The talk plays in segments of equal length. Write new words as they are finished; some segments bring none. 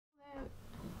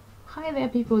Hi there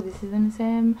people, this is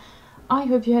MSM. I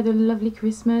hope you had a lovely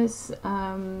Christmas.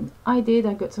 I did,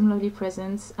 I got some lovely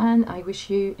presents, and I wish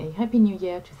you a Happy New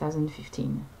Year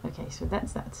 2015. Okay, so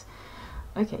that's that.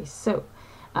 Okay, so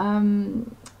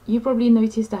you probably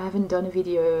noticed I haven't done a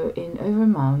video in over a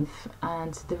month,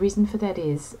 and the reason for that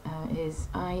is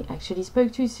I actually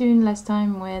spoke too soon last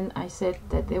time when I said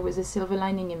that there was a silver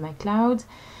lining in my cloud,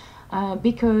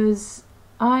 because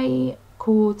I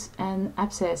caught an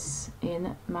abscess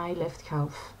in my left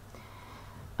calf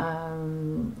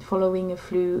following a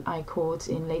flu I caught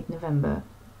in late November,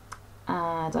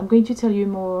 and I'm going to tell you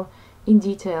more in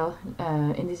detail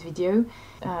in this video.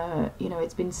 You know,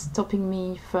 it's been stopping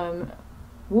me from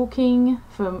walking,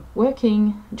 from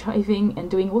working, driving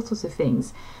and doing all sorts of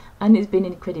things, and it's been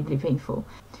incredibly painful,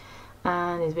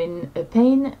 and it's been a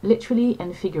pain literally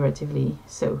and figuratively.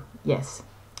 So yes,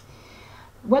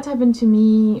 what happened to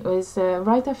me was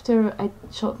right after I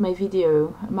shot my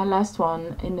video, my last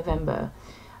one in November,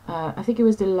 I think it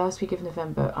was the last week of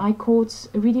November, I caught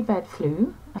a really bad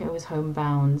flu. I was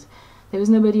homebound. There was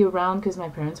nobody around because my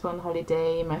parents were on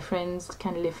holiday. My friends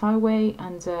kind of live far away,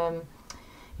 and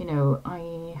you know,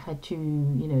 I had to,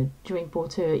 you know, drink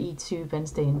water, eat soup and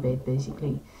stay in bed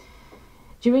basically.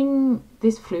 During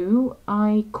this flu,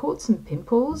 I caught some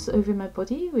pimples over my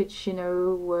body, which, you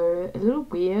know, were a little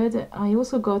weird. I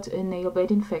also got a nail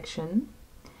bed infection.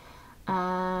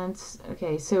 And,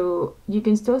 okay, so you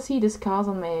can still see the scars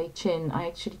on my chin. I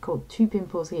actually caught 2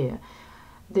 pimples here.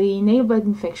 The nail bed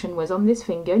infection was on this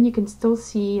finger, and you can still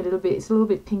see a little bit, it's a little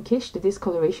bit pinkish, the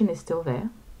discoloration is still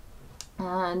there.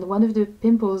 And one of the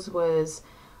pimples was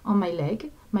on my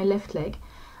leg, my left leg.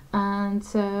 And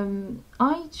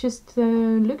I just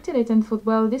looked at it and thought,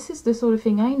 well, this is the sort of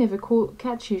thing I never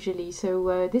catch usually,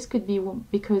 so this could be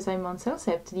because I'm on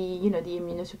Cellcept, the, you know, the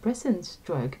immunosuppressant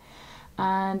drug,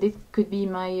 and it could be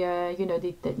my you know,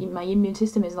 that my immune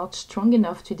system is not strong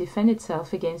enough to defend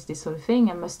itself against this sort of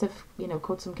thing. I must have, you know,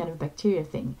 caught some kind of bacteria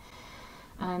thing.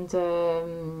 And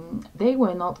they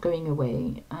were not going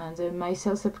away, and my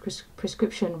Cellcept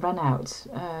prescription ran out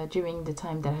during the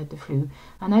time that I had the flu,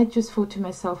 and I just thought to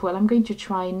myself, well, I'm going to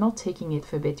try not taking it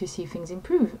for a bit to see if things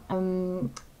improve.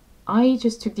 I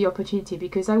just took the opportunity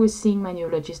because I was seeing my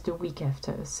neurologist a week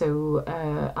after, so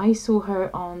I saw her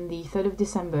on the 3rd of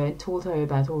December and told her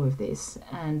about all of this,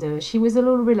 and she was a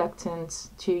little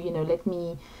reluctant to, you know, let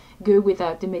me go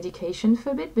without the medication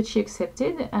for a bit, but she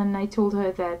accepted. And I told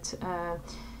her that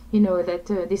you know, that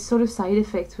this sort of side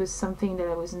effect was something that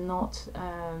I was not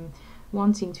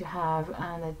wanting to have,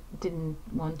 and I didn't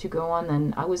want to go on,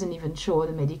 and I wasn't even sure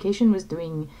the medication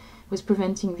was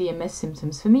preventing the MS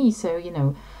symptoms for me. So, you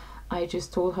know, I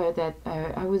just told her that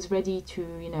I was ready to,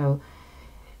 you know,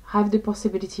 have the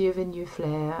possibility of a new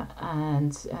flare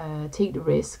and take the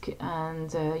risk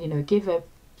and you know, give up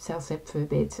Cellcept for a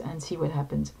bit and see what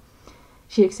happened.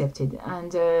 She accepted,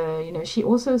 and you know, she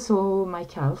also saw my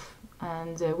calf,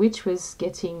 and which was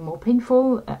getting more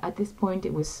painful. At this point,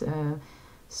 it was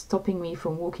stopping me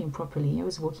from walking properly. I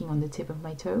was walking on the tip of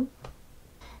my toe.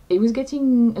 It was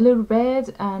getting a little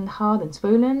red and hard and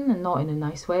swollen, and not in a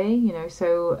nice way, you know.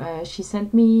 So she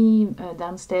sent me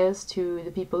downstairs to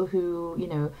the people who, you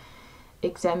know,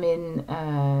 examine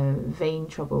vein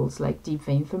troubles like deep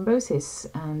vein thrombosis,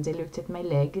 and they looked at my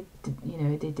leg. You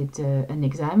know, they did an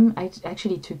exam. I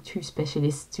actually took 2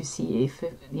 specialists to see if,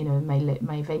 you know,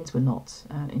 my veins were not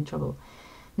in trouble.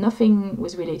 Nothing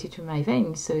was related to my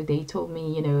veins, so they told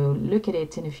me, you know, look at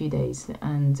it in a few days,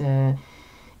 and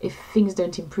if things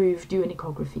don't improve, do an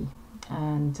ecography.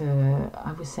 And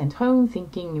I was sent home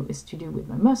thinking it was to do with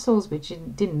my muscles, which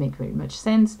didn't make very much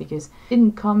sense because it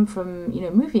didn't come from, you know,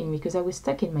 moving, because I was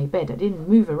stuck in my bed. I didn't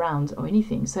move around or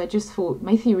anything. So I just thought,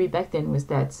 my theory back then was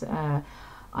that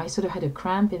I sort of had a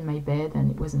cramp in my bed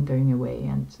and it wasn't going away.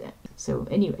 And so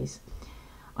anyways,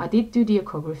 I did do the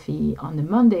ecography on the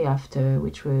Monday after,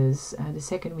 which was the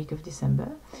 2nd week of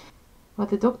December. Well,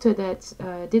 the doctor that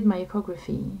did my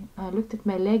ecography looked at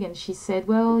my leg, and she said,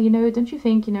 well, you know, don't you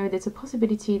think, you know, there's a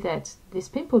possibility that this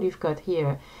pimple you've got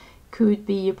here could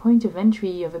be a point of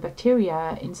entry of a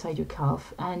bacteria inside your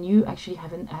calf, and you actually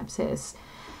have an abscess.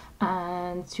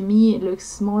 And to me, it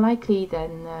looks more likely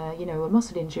than, you know, a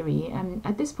muscle injury. And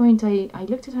at this point, I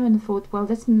looked at her and thought, well,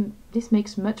 this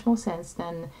makes much more sense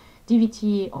than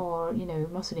DVT or, you know,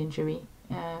 muscle injury.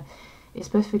 It's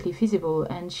perfectly feasible.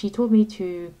 And she told me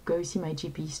to go see my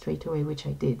GP straight away, which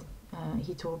I did.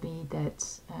 He told me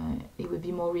that it would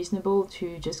be more reasonable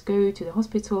to just go to the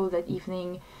hospital that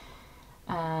evening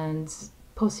and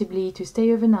possibly to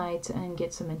stay overnight and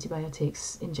get some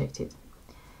antibiotics injected.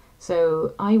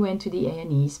 So I went to the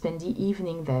A&E, spent the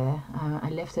evening there. I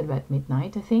left at about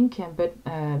midnight, I think, but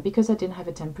because I didn't have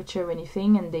a temperature or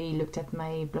anything, and they looked at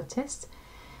my blood test,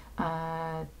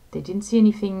 they didn't see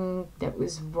anything that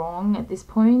was wrong at this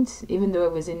point, even though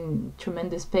I was in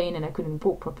tremendous pain and I couldn't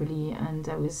walk properly, and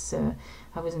I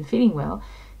wasn't feeling well.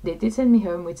 They did send me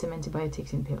home with some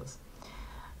antibiotics and pills.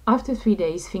 After 3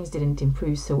 days, things didn't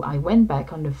improve, so I went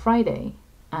back on the Friday,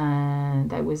 and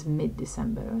that was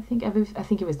mid-December. I think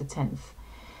it was the 10th.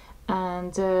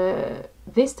 And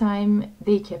this time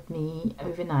they kept me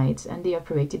overnight and they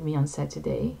operated me on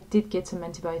Saturday. Did get some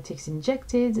antibiotics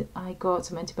injected. I got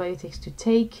some antibiotics to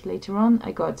take later on.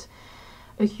 I got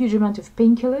a huge amount of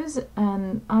painkillers,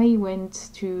 and I went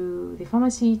to the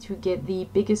pharmacy to get the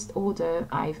biggest order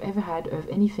I've ever had of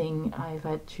anything I've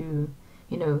had to,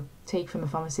 you know, take from a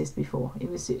pharmacist before. It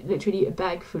was literally a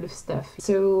bag full of stuff.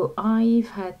 So I've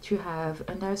had to have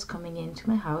a nurse coming into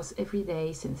my house every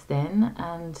day since then,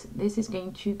 and this is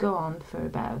going to go on for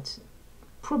about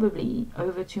probably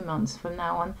over 2 months from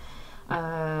now on.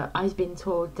 I've been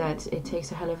told that it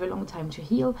takes a hell of a long time to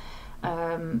heal.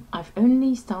 I've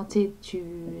only started to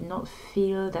not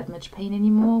feel that much pain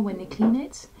anymore when they clean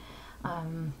it.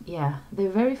 Yeah, the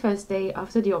very first day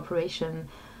after the operation,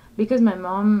 because my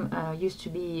mom used to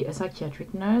be a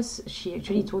psychiatric nurse, she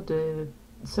actually told the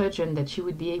surgeon that she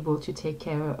would be able to take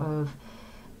care of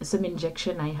some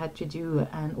injection I had to do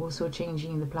and also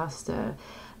changing the plaster.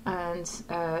 And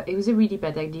it was a really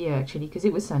bad idea actually, because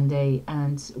it was Sunday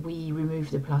and we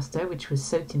removed the plaster, which was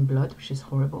soaked in blood, which is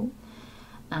horrible.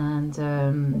 And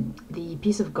the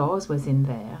piece of gauze was in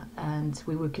there and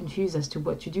we were confused as to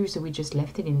what to do, so we just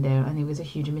left it in there, and it was a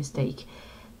huge mistake.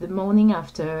 The morning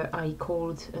after, I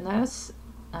called a nurse,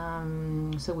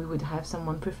 so we would have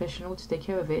someone professional to take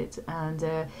care of it,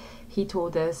 and he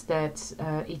told us that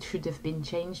it should have been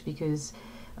changed because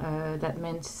that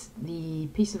meant the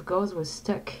piece of gauze was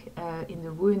stuck in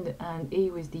the wound, and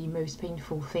it was the most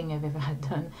painful thing I've ever had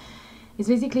done. It's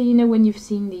basically, you know, when you've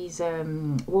seen these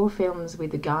war films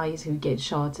with the guys who get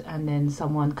shot and then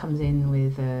someone comes in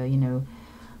with, you know,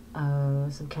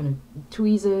 some kind of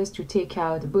tweezers to take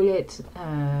out a bullet,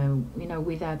 you know,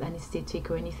 without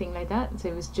anesthetic or anything like that. So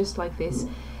it was just like this.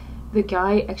 The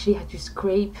guy actually had to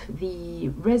scrape the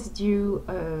residue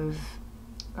of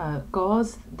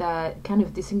gauze that kind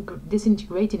of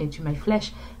disintegrated into my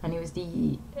flesh, and it was the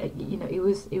you know, it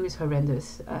was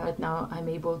horrendous. Now I'm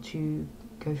able to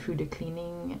go through the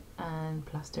cleaning and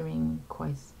plastering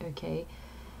quite okay.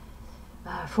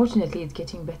 Fortunately it's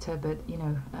getting better, but you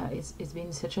know, it's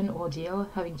been such an ordeal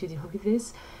having to deal with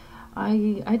this.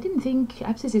 I didn't think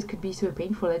abscesses could be so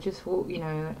painful. I just thought, you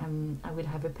know, I would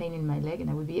have a pain in my leg and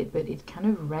that would be it, but it kind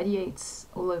of radiates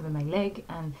all over my leg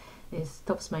and it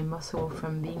stops my muscle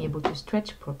from being able to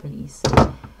stretch properly.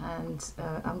 So, and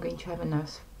I'm going to have a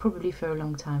nurse probably for a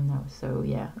long time now, so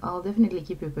yeah, I'll definitely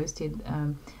keep you posted.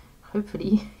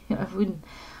 Hopefully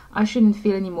I shouldn't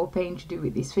feel any more pain to do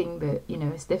with this thing, but you know,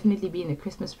 it's definitely been a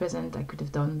Christmas present I could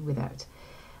have done without.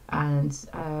 And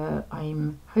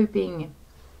I'm hoping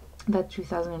that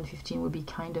 2015 will be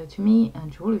kinder to me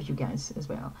and to all of you guys as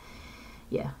well.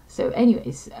 Yeah, so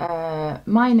anyways,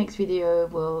 my next video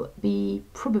will be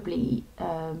probably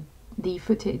the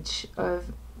footage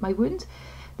of my wound.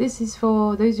 This is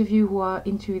for those of you who are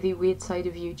into the weird side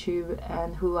of YouTube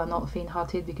and who are not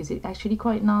faint-hearted, because it's actually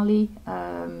quite gnarly.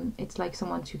 It's like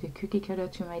someone took a cookie cutter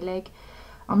to my leg.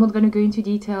 I'm not going to go into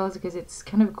details because it's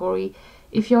kind of gory.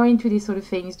 If you're into these sort of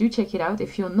things, do check it out.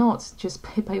 If you're not, just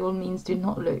by all means do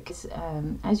not look.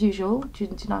 As usual, do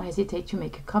not hesitate to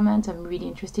make a comment. I'm really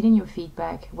interested in your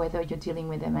feedback, whether you're dealing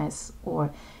with MS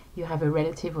or you have a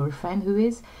relative or a friend who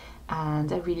is.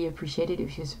 And I really appreciate it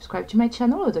if you subscribe to my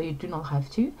channel, although you do not have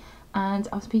to. And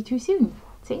I'll speak to you soon.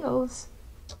 Singles!